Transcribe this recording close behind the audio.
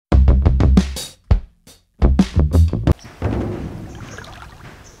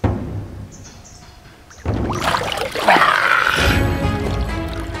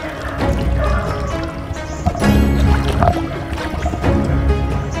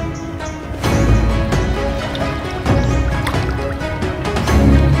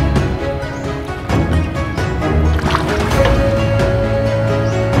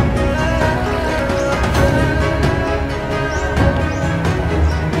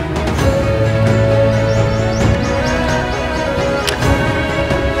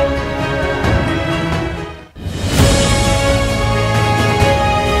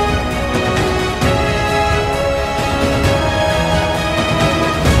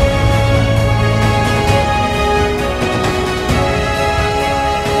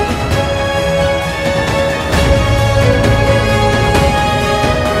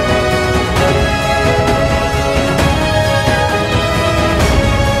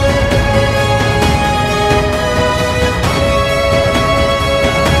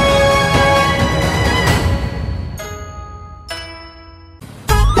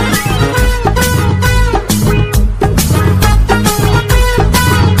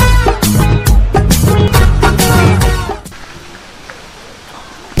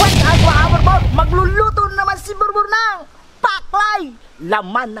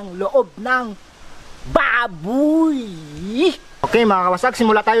laman ng loob ng baboy. Okay mga kawasag,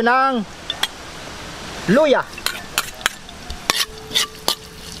 simula tayo ng luya.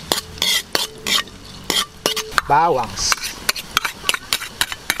 Bawang.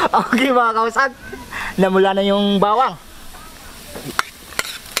 Okay mga kawasag, namula na yung bawang.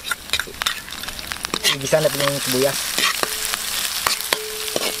 Igisa natin yung sibuyas.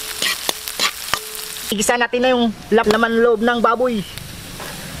 Igisa natin na yung laman loob ng baboy.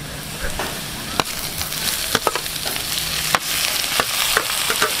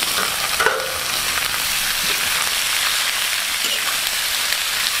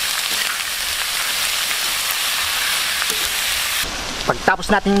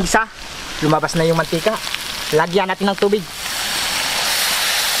 Pagtapos natin igisa, lumabas na yung mantika. Lagyan natin ng tubig.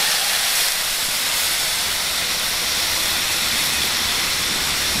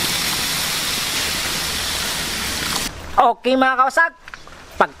 Okay mga kawasag,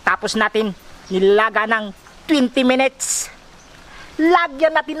 pagtapos natin nilaga ng 20 minutes,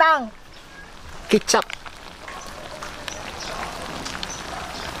 lagyan natin ng ketchup.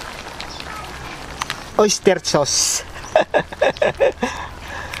 Oyster sauce.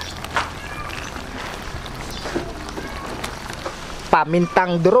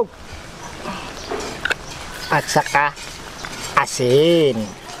 Pamintang durog. At saka asin.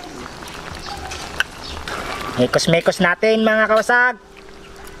 Mekos-mekos natin mga kawasag.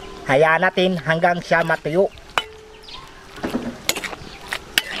 Hayaan natin hanggang siya matuyo.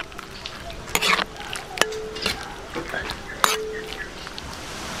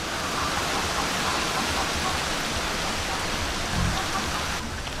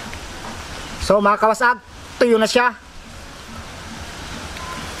 So mga kawasag, tuyo na siya.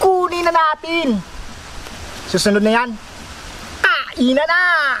 Kunin na natin. Susunod na yan, kainan na.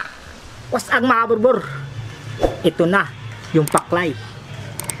 Wasag mga burbur. Ito na yung paklay.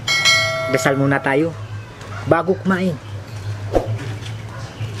 Dasal muna tayo bago kumain.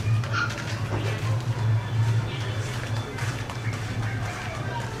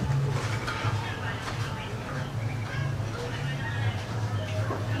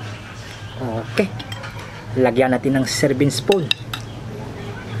 Okay, lagyan natin ng serving spoon.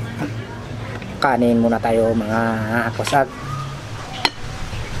 Kanin muna tayo mga kawasag.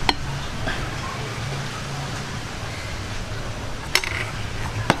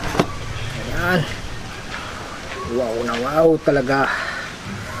 Ayan. Wow na wow talaga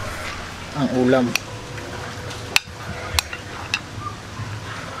ang ulam.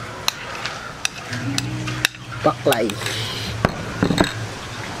 Paklay.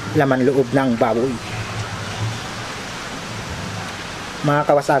 Laman loob ng baboy. Mga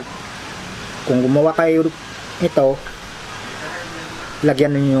kawasag, kung gumawa kayo ito,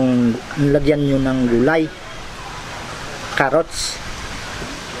 lagyan nyo ng gulay, carrots,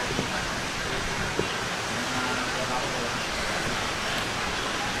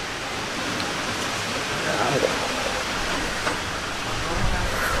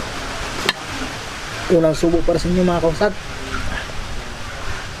 unang subo para sa inyo mga kawasag.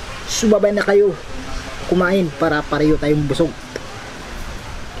 Sumabay na kayo kumain para pareho tayong busog.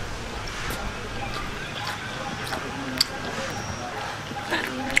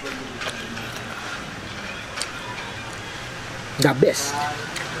 The best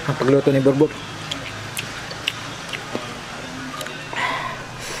ang pagluto ni Burbur.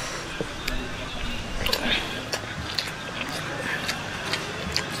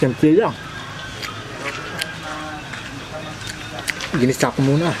 Simple lang. Ginisa ko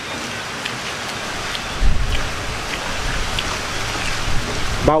muna.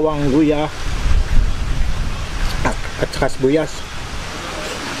 Bawang, luya at saka sibuyas.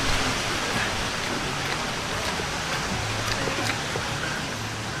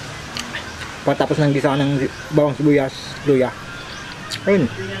 Pagkatapos ng gisa ng bawang, sibuyas, luya, ayun,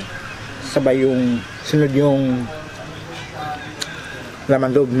 sabay yung sunod yung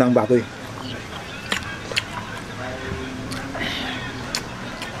laman loob ng baboy.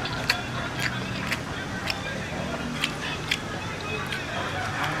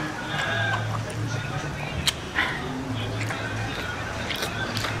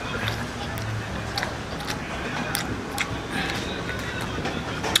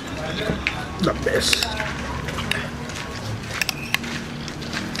 The best.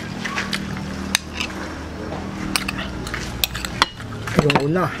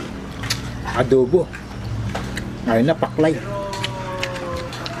 Yung una, adobo. Ngayon na paklay.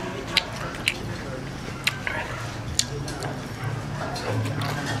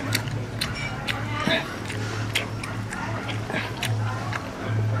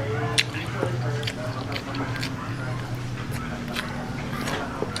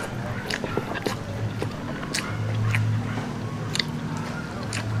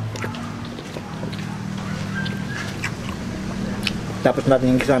 Tapos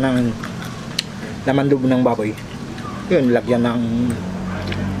natin yung gisa ng laman loob ng baboy. Yun, lagyan ng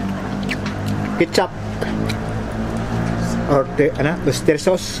ketchup or oyster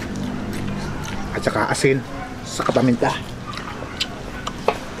sauce at saka asin sa paminta.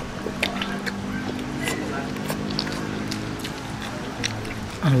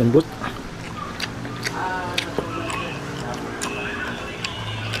 Ang lambot.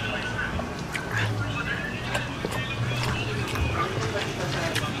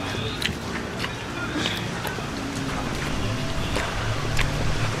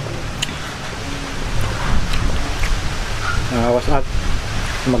 What's up?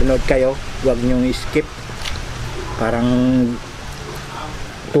 Mag-nood kayo, huwag nyo skip. Parang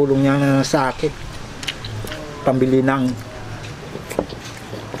tulong niya na sa akin pambili ng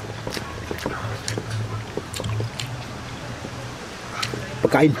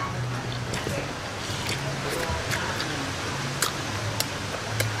pagkain.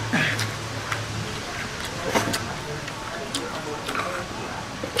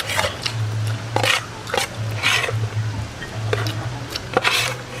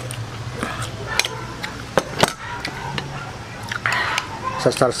 Sa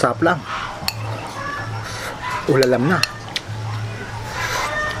sarsap lang, ulalam na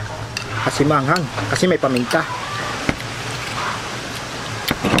kasi manghang, kasi may paminta.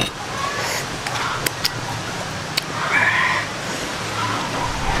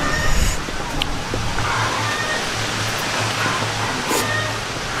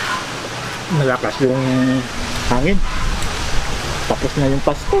 Malakas yung hangin, tapos na yung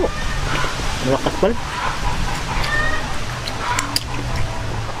Pasko, malakas pala.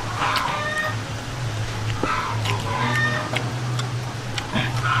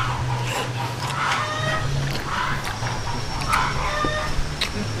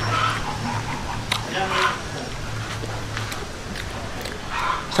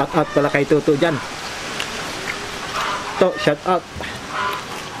 Shout out pala kay Tuto dyan. To, shout out.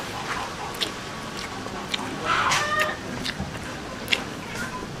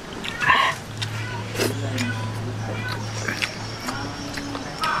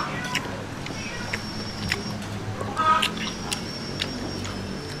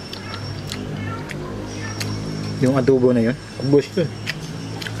 Yung adobo na yun, ubos yun.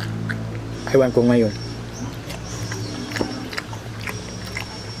 Ewan ko ngayon.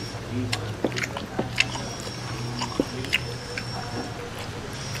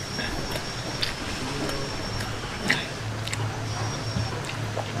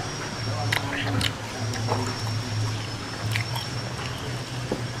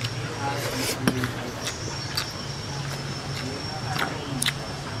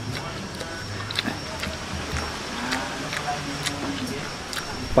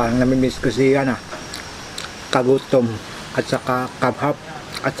 Parang namimiss ko si kagutom at saka kabhap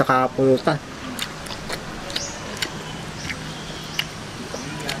at saka pulutan.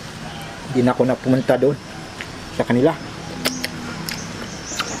 Hindi na ako na pumunta doon sa kanila.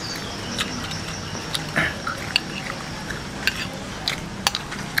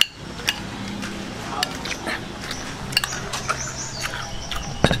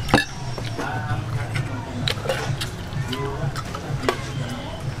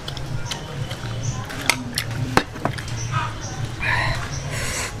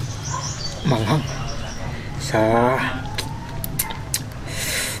 Manghang sa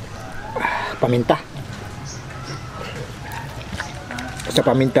paminta. Sa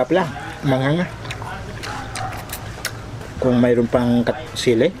paminta pala, manghang. Kung mayroon pang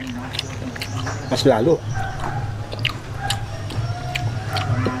sili, mas lalo.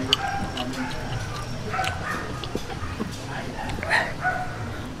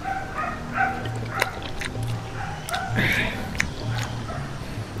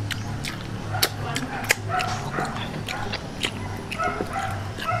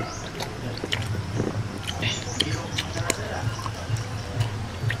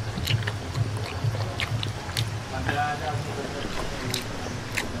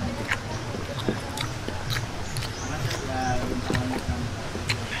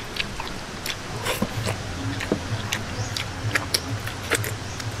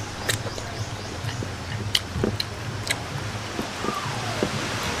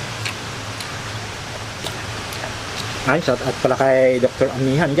 Ay, shout out pala kay Dr.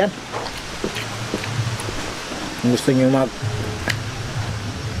 Amihan dyan. Kung gusto nyo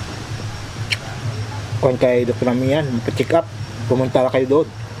kung kay Dr. Amihan, magpa-check up, pumunta kayo doon.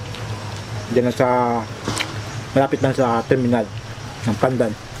 Diyan na sa malapit na sa terminal ng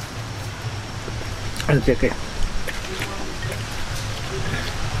Pandan. Ano check eh.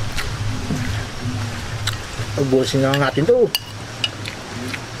 Ubusin na natin to.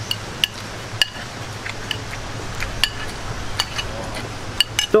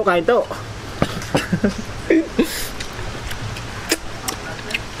 To, kain to.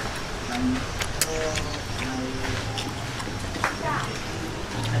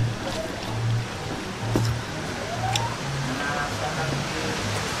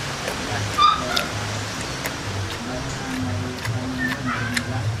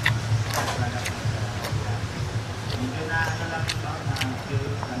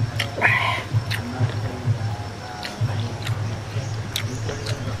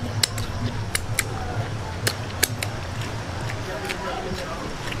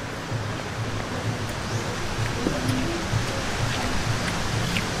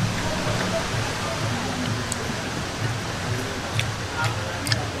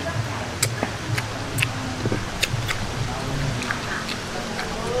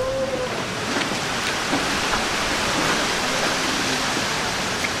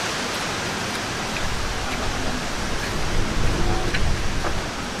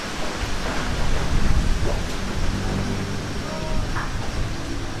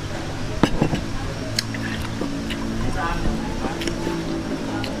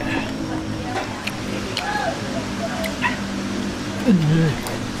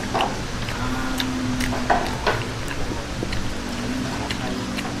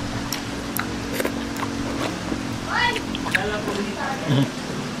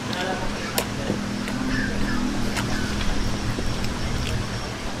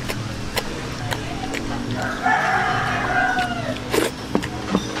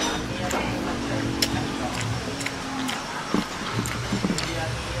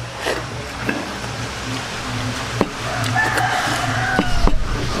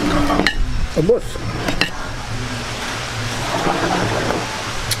 Ubos.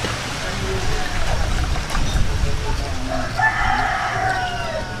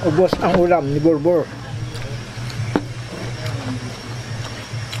 Ubos ang ulam ni Borbor.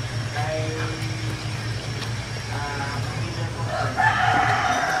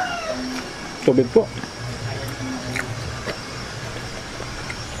 Tubig po.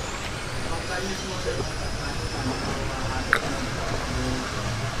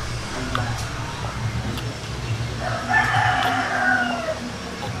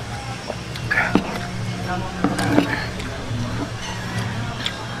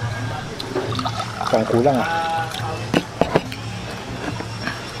 Pang kulang ah.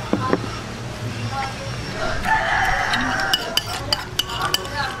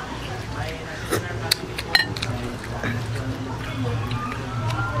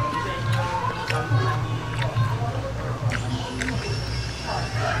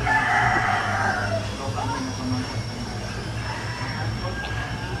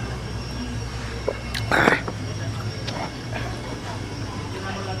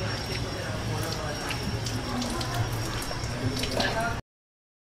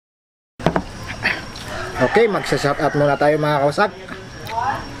 Okay, magsa-shoutout muna tayo mga kawasak.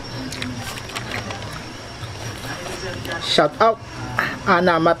 Shoutout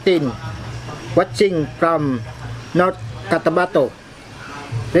Ana Martin, watching from North Cotabato.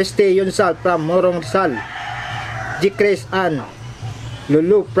 Resti Yunsal from Morong Rizal. Jikris Ann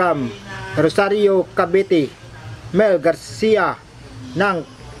Lulu from Rosario Cavite. Mel Garcia ng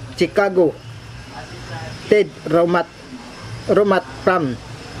Chicago. Ted Romat from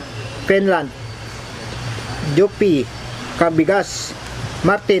Finland. Jopi Kabigas,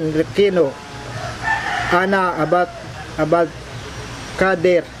 Martin Requino, Ana Abad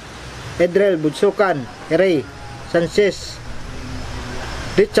Kader, Edrel Budsukan, Ray Sanchez,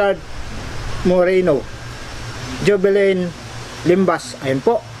 Richard Moreno, Jovelyn Limbas. Ayun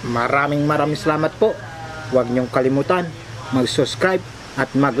po, maraming salamat po. Huwag niyong kalimutan mag-subscribe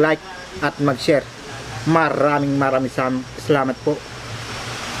at mag-like at mag-share. Maraming salamat po.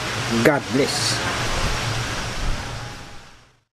 God bless.